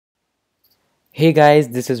Hey guys,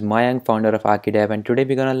 this is Mayank, founder of Archidev, and today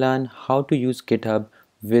we're gonna learn how to use GitHub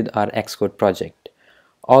with our Xcode project.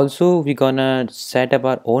 Also, we're gonna set up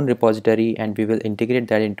our own repository and we will integrate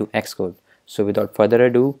that into Xcode. So without further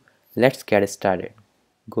ado, let's get started.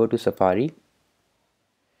 Go to Safari,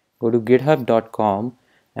 go to github.com,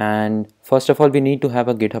 and first of all, we need to have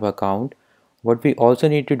a GitHub account. What we also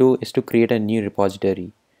need to do is to create a new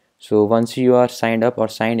repository. So once you are signed up or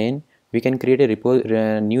signed in, we can create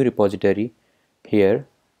a new repository here.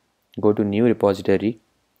 Go to new repository.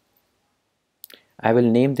 I will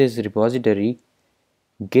name this repository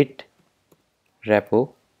git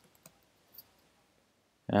repo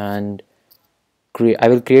and I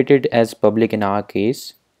will create it as public in our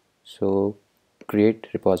case. So create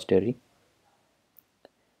repository.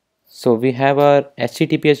 So we have our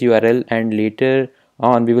HTTPS URL and later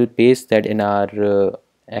on we will paste that in our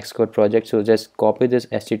Xcode project. So just copy this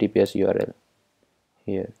HTTPS URL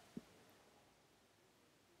here.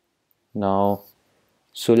 Now,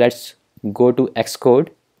 so let's go to Xcode,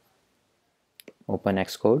 open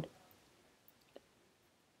Xcode,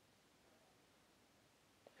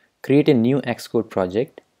 create a new Xcode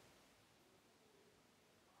project.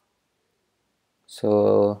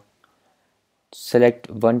 So select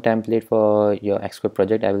one template for your Xcode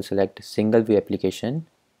project. I will select single view application.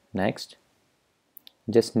 Next,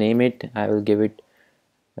 just name it. I will give it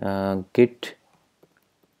git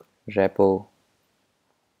repo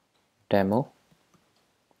demo.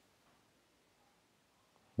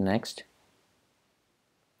 Next,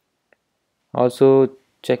 also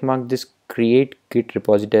check mark this create git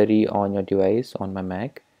repository on your device on my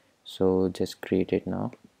Mac. So just create it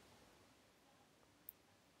now.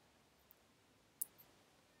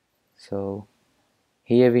 So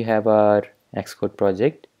here we have our Xcode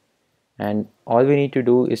project, and all we need to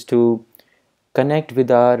do is to connect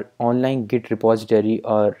with our online Git repository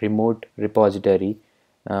or remote repository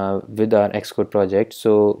with our Xcode project.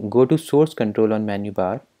 So go to source control on menu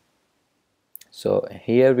bar. So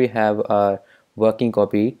here we have our working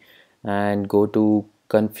copy and go to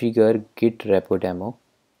configure git repo demo.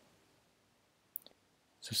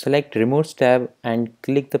 So select remote tab and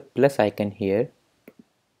click the plus icon here,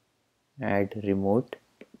 add remote.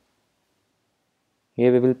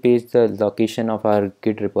 Here we will paste the location of our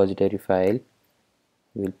git repository file.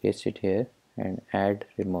 We will paste it here and add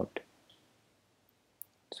remote.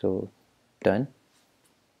 So done.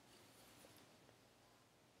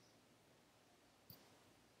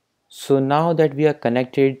 So now that we are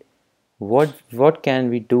connected, what can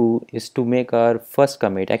we do is to make our first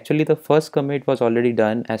commit. Actually the first commit was already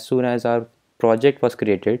done as soon as our project was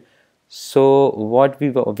created. So what we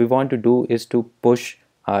want to do is to push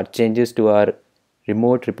our changes to our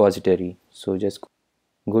remote repository. So just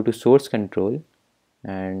go to source control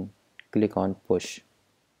and click on push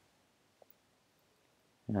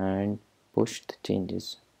and push the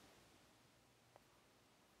changes.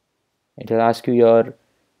 It will ask you your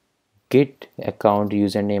Git account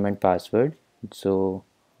username and password. So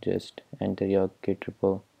just enter your Git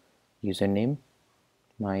repo username.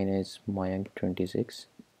 Mine is Mayank26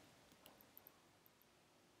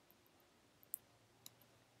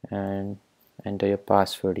 and enter your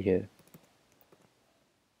password here.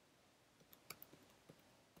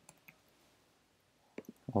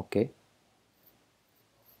 Okay.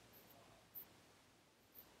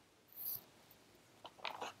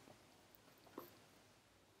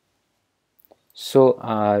 So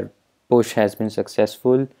our push has been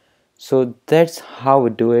successful. So that's how we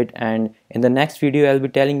do it, and in the next video I'll be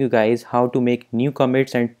telling you guys how to make new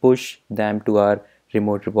commits and push them to our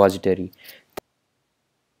remote repository.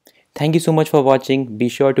 Thank you so much for watching. Be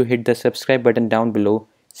sure to hit the subscribe button down below.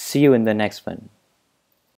 See you in the next one.